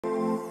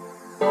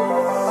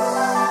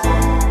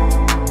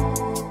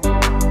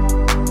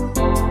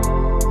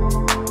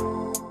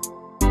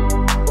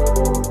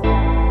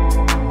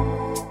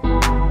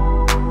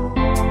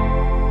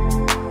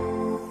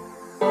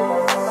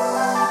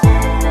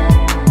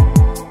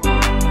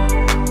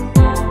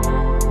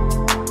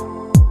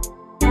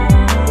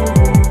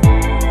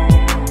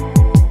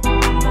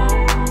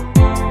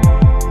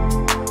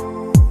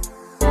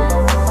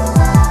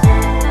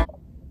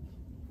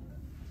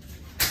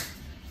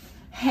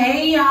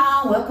Hey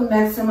y'all, welcome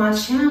back to my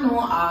channel,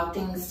 All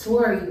Things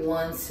Tori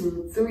 1,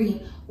 2,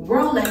 3.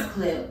 Roll that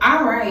clip.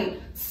 All right,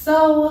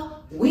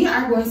 so we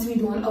are going to be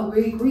doing a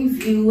wig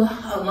review,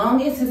 a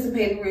long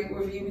anticipated wig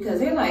review, because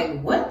they're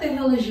like, what the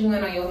hell is you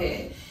wearing on your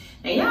head?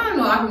 And y'all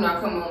know I do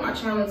not come on my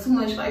channel too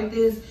much like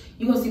this.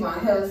 You gonna see my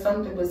hair or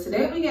something, but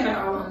today we got it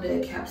all under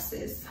a cap,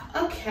 sis.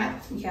 A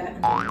cap, we got it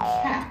under a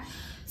cap.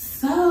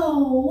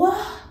 So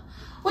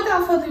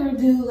without further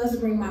ado, let's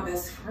bring my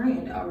best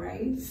friend. All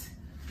right,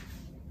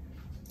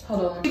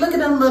 hold on. Look at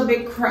them a little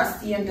bit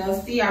crusty and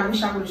dusty. I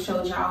wish I would have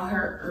showed y'all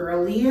her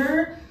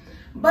earlier,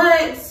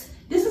 but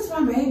this is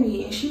my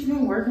baby and she's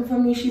been working for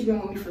me. She's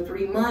been with me for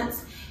 3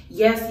 months.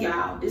 Yes,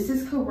 y'all, this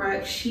is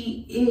correct.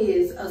 She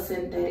is a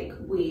synthetic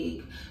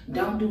wig.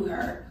 Don't do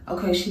her.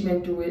 Okay, she's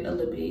been through it a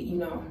little bit, you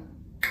know.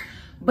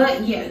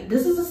 But yeah,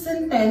 this is a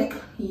synthetic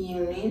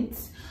unit.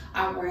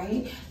 All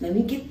right, let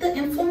me get the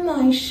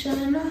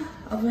information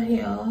over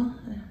here.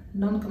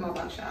 Don't come up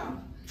about y'all.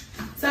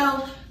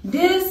 So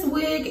this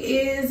wig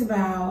is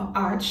about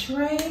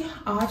Outre,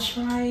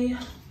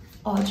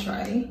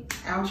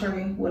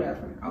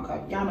 whatever. Okay,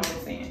 y'all know what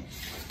I'm saying.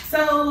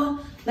 So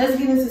let's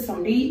get into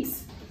some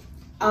beats.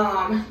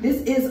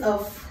 This is a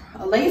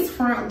lace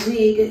front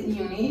wig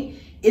unit.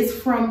 It's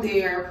from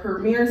their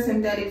Premier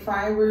Synthetic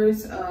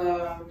Fibers,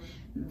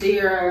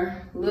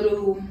 their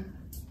little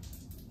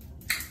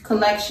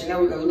collection. There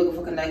we go, we're looking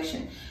for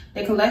collection.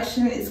 The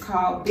collection is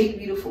called Big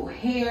Beautiful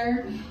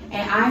Hair,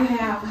 and I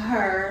have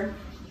her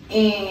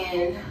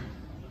in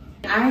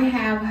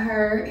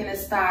a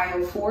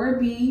style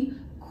 4B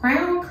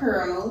crown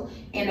curl,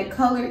 and the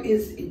color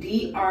is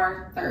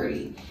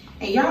DR30.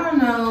 And y'all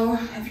know,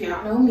 if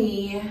y'all know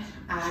me,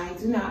 I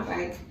do not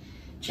like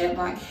jet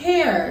black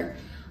hair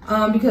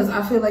because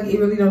I feel like it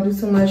really don't do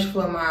too much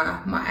for my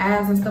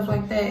eyes and stuff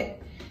like that.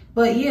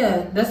 But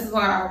yeah, this is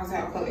why I always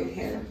have colored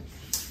hair.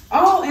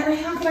 Oh, and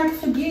how could I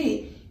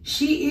forget?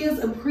 She is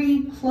a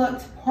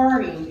pre-plucked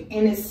parting,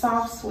 and it's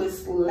soft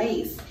Swiss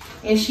lace.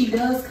 And she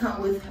does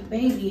come with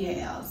baby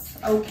hairs,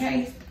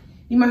 okay?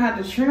 You might have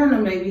to trim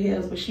them baby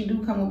hairs, but she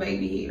do come with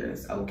baby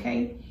hairs,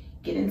 okay?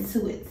 Get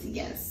into it,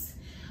 yes.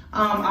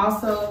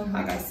 Also,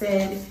 like I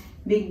said,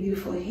 big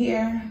beautiful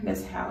hair.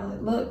 That's how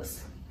it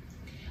looks.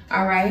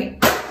 All right,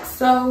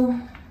 so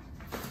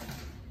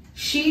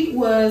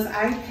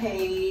I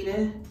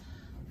paid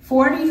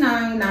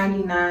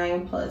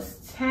 $49.99 plus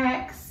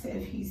tax,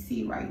 if you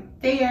see right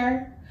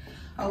there,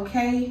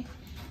 okay?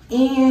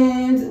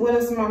 And what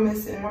else am I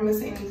missing? Am I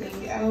missing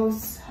anything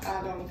else?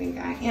 I don't think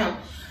I am.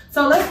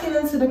 So let's get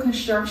into the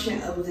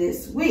construction of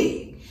this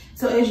wig.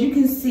 So as you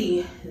can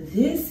see,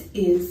 this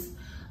is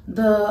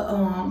the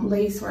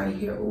lace right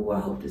here. Oh, I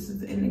hope this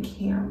is in the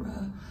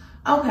camera.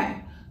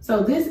 Okay,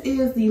 so this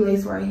is the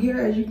lace right here,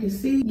 as you can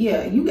see.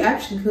 Yeah, you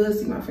actually could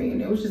see my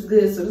fingernail, which is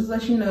good. So just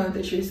let you know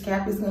that your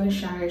scalp is gonna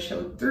shine and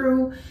show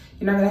through.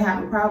 You're not gonna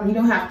have a problem. You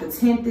don't have to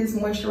tint this,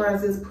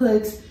 moisturize this,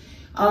 put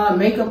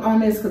makeup on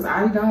this, because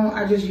I don't.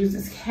 I just use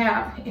this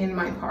cap in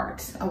my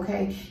parts,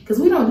 okay? Because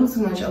we don't do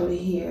too much over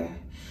here.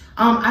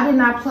 I did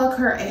not pluck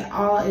her at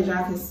all, as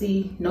y'all can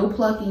see. No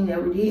plucking,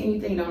 never did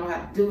anything, don't know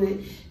how to do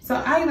it. So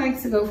I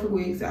like to go for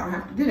wigs that I don't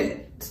have to do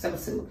that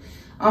stuff too.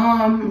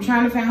 I'm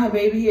trying to find her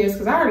baby hairs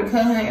because I already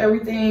cut her and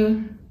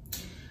everything.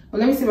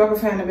 But let me see if I can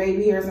find the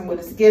baby hairs and what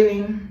it's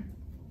giving.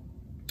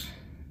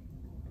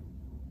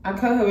 I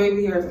cut her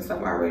baby hairs and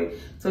stuff already.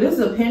 So this is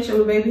a pinch of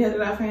a baby hair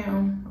that I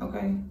found,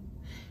 okay?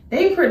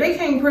 They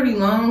came pretty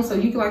long, so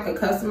you can like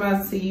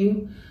customize it to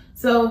you.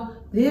 So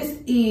this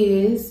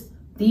is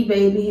the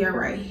baby hair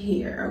right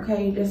here,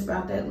 okay? Just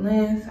about that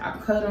length. I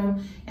cut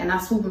them and I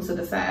swoop them to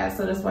the side,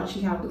 so that's why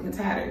she kind of looking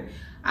tattered.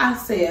 I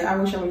said, I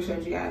wish I would have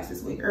showed you guys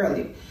this week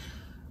earlier.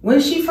 When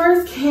she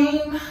first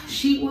came,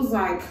 she was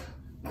like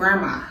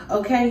grandma,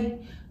 okay?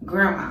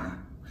 Grandma.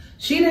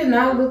 She did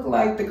not look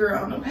like the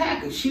girl on the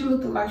package. She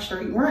looked like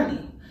straight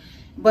running.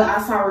 But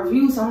I saw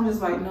reviews, so I'm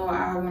just like, no,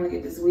 I want to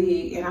get this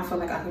wig, and I feel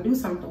like I can do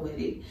something with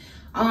it.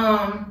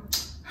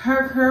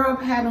 Her curl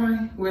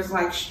pattern was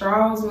like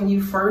straws when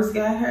you first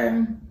got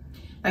her.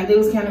 Like they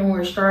was kind of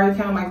more straw,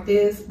 kind of like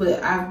this,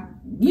 but I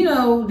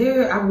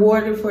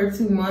wore it for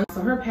 2 months,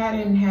 so her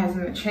pattern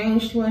hasn't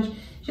changed too much.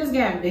 Just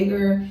got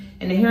bigger,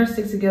 and the hair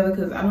sticks together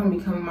because I don't be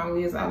coming my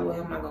wigs out of the way,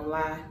 I'm not gonna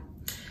lie.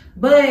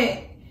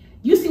 But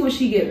you see what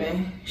she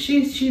giving.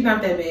 She's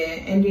not that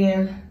bad. And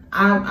then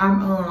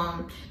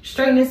I'm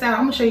straightening this out.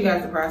 I'm gonna show you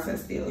guys the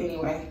process still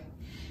anyway,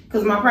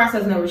 because my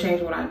process never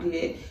changed what I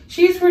did.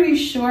 She's pretty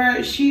short.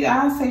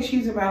 I'll say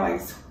she's about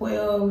like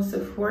 12 to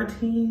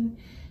 14.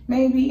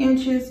 maybe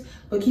inches,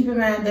 but keep in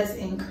mind that's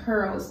in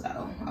curls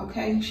though,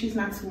 okay? She's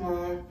not too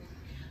long.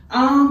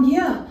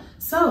 Yeah,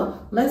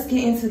 so let's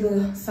get into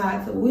the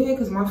sides of the wig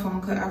because my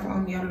phone cut off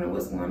on me. I don't know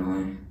what's going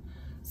on.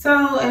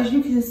 So as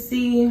you can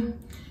see,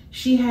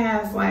 she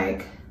has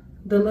like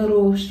the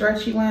little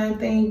stretchy line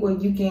thing where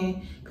you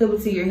can clip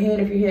it to your head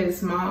if your head is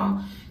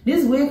small.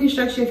 This wig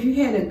construction, if you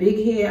had a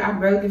big head, I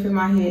barely can fit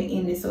my head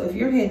in it. So if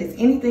your head is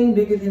anything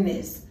bigger than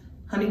this,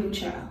 honeyboo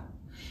child,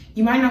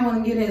 you might not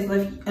want to get it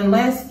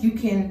unless you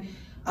can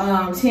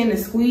tend to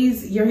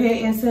squeeze your head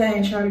inside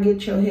and try to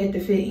get your head to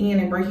fit in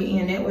and break it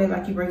in that way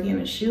like you break in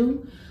a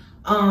shoe.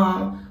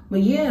 But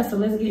yeah, so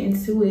let's get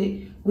into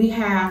it. We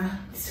have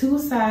 2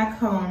 side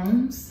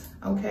combs,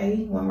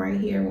 okay? One right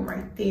here, one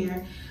right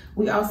there.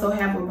 We also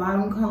have a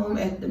bottom comb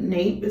at the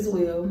nape as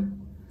well.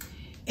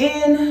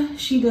 And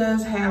she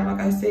does have, like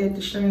I said,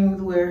 the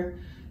strings where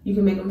you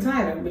can make them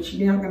tighter, but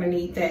you're not gonna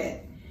need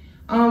that.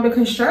 The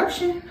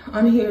construction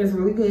on here is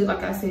really good.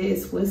 Like I said,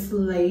 it's Swiss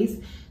lace.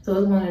 So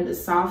it's one of the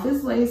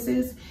softest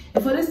laces.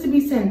 And for this to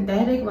be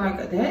synthetic,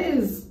 like that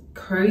is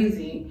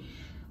crazy.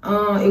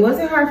 It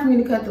wasn't hard for me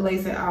to cut the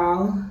lace at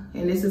all.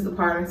 And this is the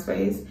parting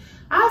space.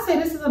 I'd say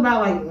this is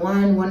about like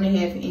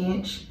 1.5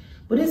 inch.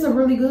 But it's a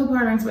really good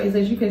parting space.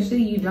 As you can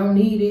see, you don't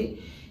need it.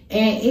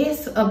 And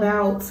it's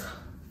about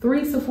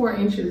 3 to 4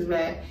 inches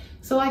back.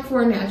 So like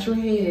for a natural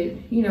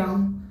head, you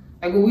know,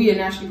 like we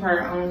naturally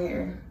part our own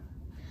hair.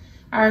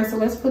 All right, so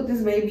let's put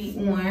this baby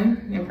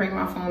on and pray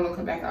my phone will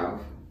come back off.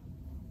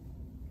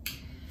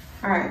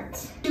 All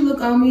right, you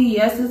look on me.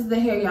 Yes, this is the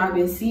hair y'all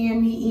been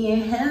seeing me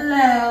in.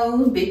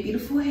 Hello, big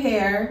beautiful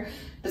hair.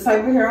 The type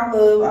of hair I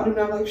love. I do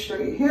not like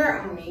straight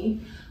hair on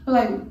me. But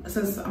like,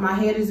 since my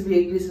head is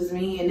big, this is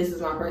me and this is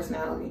my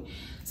personality.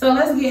 So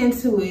let's get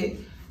into it.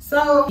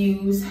 So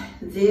use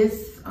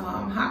this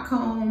hot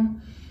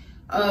comb.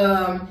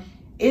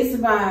 It's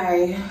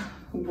by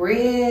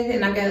Red,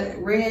 and I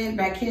got Red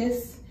by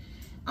Kiss.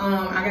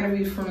 I got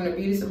it from the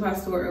beauty supply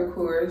store, of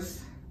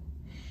course.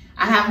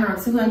 I have her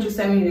on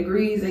 270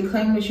 degrees. They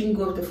claim that you can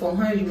go up to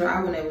 400, but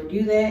I would never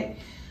do that.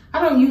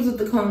 I don't use it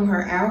to comb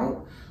her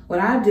out. What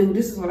I do,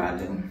 this is what I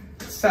do.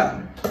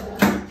 So,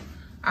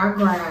 I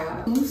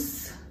grab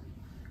mousse.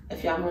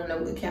 If y'all want to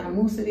know what kind of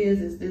mousse it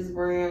is, it's this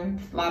brand,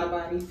 a lot of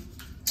body.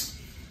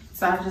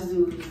 So I just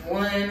do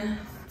 1,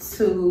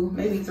 2,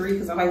 maybe 3,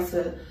 because I like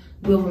to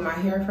do it with my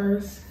hair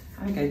first.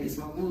 I gotta get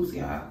some more mousse,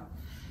 y'all.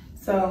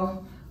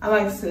 So I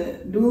like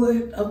to do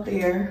it up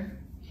there.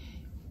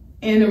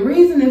 And the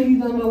reason, if you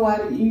don't know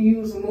why you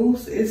use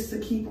mousse, is to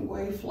keep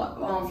away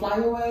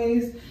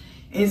flyaways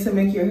and to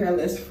make your hair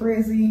less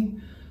frizzy.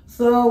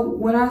 So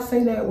when I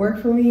say that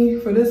worked for me,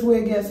 for this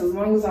wig, yes, as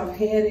long as I've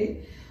had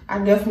it, I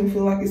definitely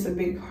feel like it's a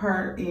big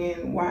part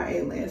in why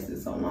it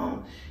lasted so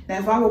long. Now,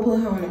 if I would put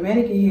her on a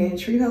mannequin head and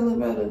treat her a little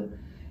better,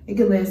 it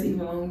could last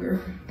even longer.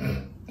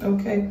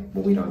 Okay,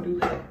 but we don't do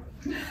that.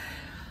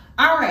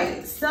 All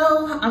right,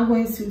 so I'm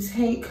going to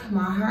take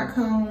my hot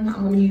comb.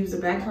 I'm going to use the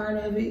back part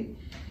of it.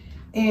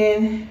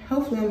 And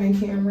hopefully I'm in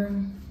camera.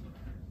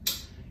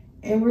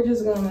 And we're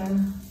just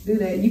gonna do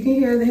that. You can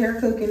hear the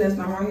hair cooking. That's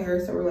not my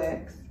hair, so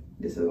relax.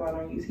 This is why I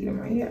don't use heat on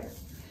my hair.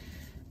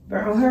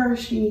 But on her,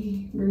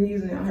 we're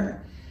using it on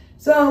her.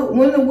 So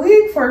when the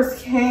wig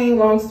first came,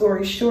 long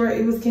story short,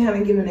 it was kind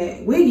of giving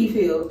that wiggy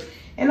feel.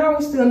 And I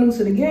was still new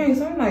to the game,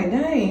 so I'm like,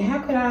 dang, how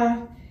could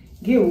I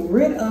get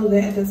rid of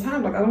that at the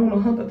time? Like, I don't want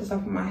to hump at the top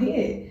of my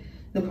head.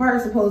 The part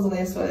is supposed to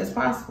last as long as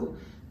possible.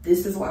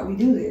 This is why we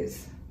do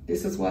this.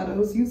 This is why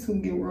those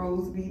YouTube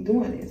gurus be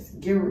doing this,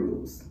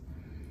 gurus.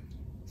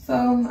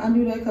 So I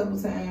do that a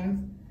couple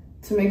times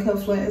to make her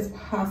flat as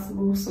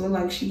possible. So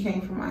like she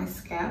came from my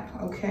scalp,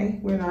 okay?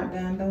 We're not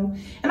done though.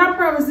 And I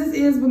promise this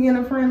is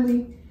beginner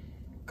friendly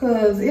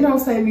because it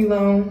don't take me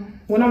long.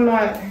 When I'm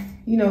not,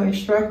 you know,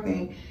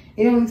 instructing,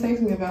 it only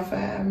takes me about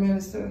 5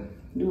 minutes to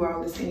do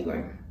all this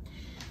anyway.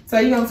 So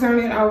you're gonna turn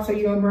it off so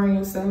you don't burn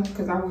yourself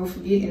because I will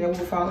forget and it will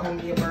fall on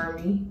me and burn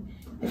me.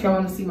 If y'all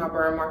want to see my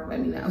burn mark, let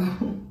me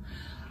know.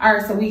 All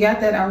right, so we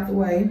got that out the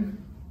way.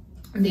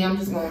 And then I'm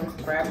just gonna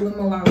grab a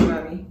little more long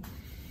body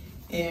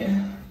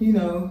and, you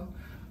know,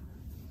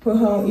 put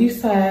her on each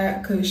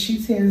side because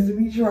she tends to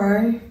be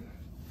dry.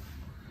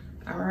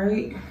 All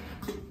right.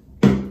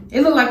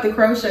 It look like the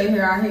crochet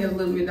hair I had a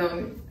little bit on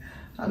it.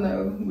 I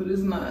know, but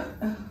it's not.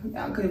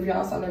 Y'all, if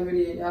y'all saw that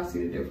video, y'all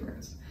see the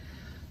difference.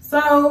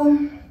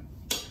 So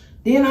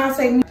then I'll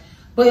take,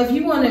 but if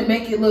you want to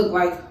make it look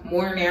like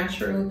more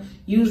natural,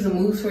 use the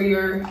mousse for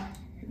your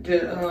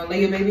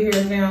lay your baby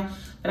hairs down.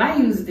 But I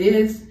use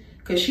this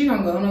because she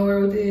don't go nowhere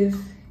with this.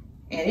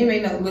 And it may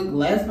not look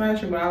less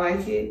natural, but I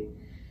like it.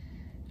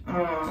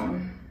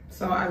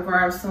 So I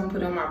grabbed some,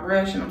 put on my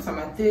brush, and I'm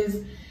talking about this.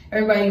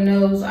 Everybody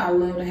knows I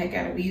love the heck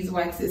out of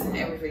beeswaxes in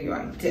every video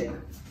I do.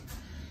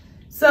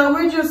 So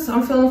I'm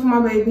feeling for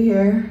my baby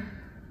hair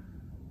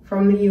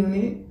from the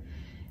unit.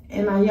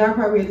 And y'all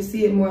probably had to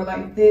see it more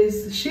like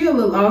this. She a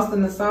little lost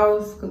in the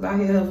sauce because I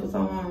had her for so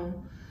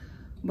long.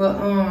 But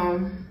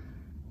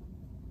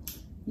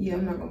yeah,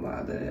 I'm not gonna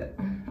bother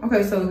that.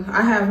 Okay, so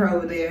I have her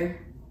over there.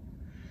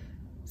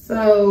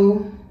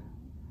 So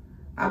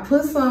I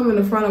put some in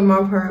the front of my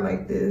part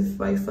like this,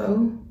 like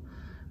so.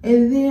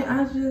 And then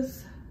I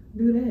just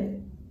do that.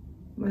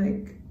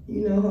 Like,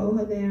 you know, hold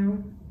her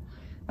down.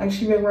 Like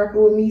she been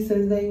working with me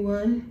since day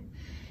one.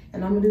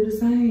 And I'm gonna do the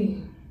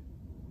same.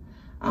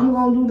 I'm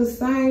gonna do the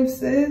same,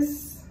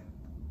 sis.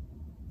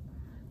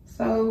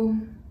 So,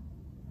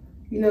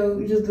 you know,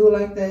 you just do it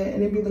like that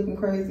and it be looking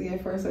crazy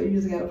at first, so you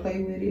just gotta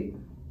play with it.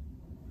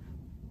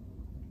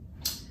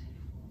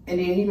 And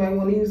then you might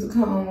wanna use a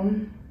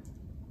comb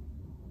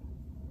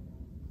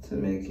to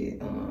make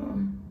it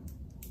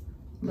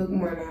look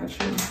more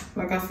natural.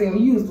 Like I said,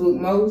 when you use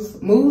mousse,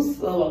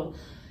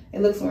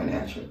 it looks more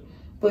natural.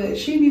 But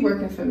she be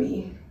working for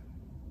me.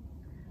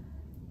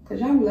 Cause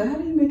y'all be like, how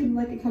do you make it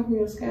like it come from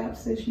your scalp?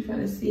 Sis, you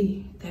finna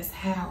see. That's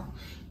how.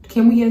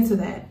 Can we get into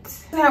that?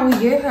 That's how we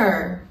get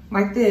her.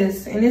 Like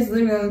this. And it's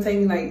literally gonna take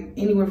me like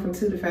anywhere from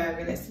 2 to 5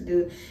 minutes to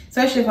do.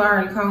 Especially if I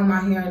already combed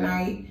my hair at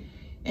night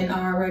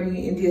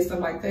and did stuff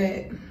like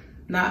that.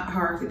 Not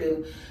hard to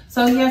do.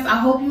 So yes, I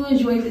hope you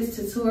enjoyed this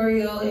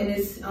tutorial and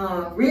this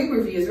wig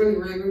review. It's really a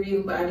wig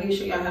review, but I did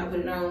show y'all how to put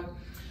it on.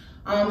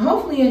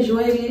 Hopefully you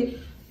enjoyed it.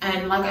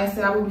 And like I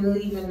said, I will be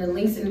leaving the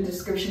links in the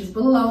descriptions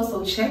below.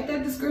 So check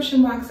that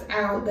description box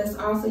out. That's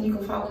also, you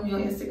can follow me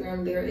on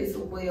Instagram there as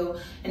well.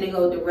 And it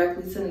go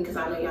directly to me because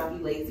I know y'all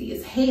be lazy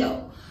as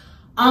hell.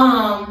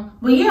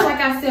 But yeah,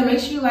 like I said, make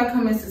sure you like,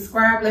 comment,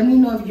 subscribe. Let me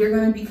know if you're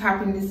going to be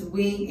copying this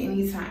wig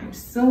anytime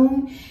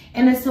soon.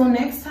 And until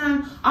next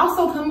time,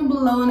 also comment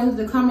below in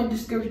the comment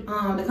description,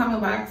 the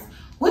comment box,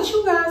 what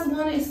you guys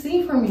want to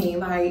see from me.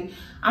 Like,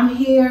 I'm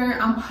here,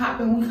 I'm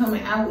popping, we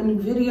coming out with new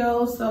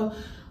videos. So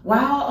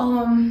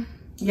while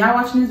y'all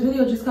watching this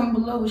video, just comment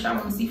below what y'all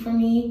want to see from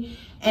me.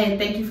 And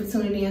thank you for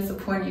tuning in and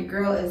supporting your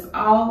girl as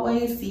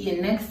always. See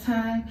you next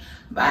time.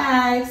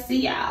 Bye.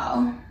 See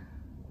y'all.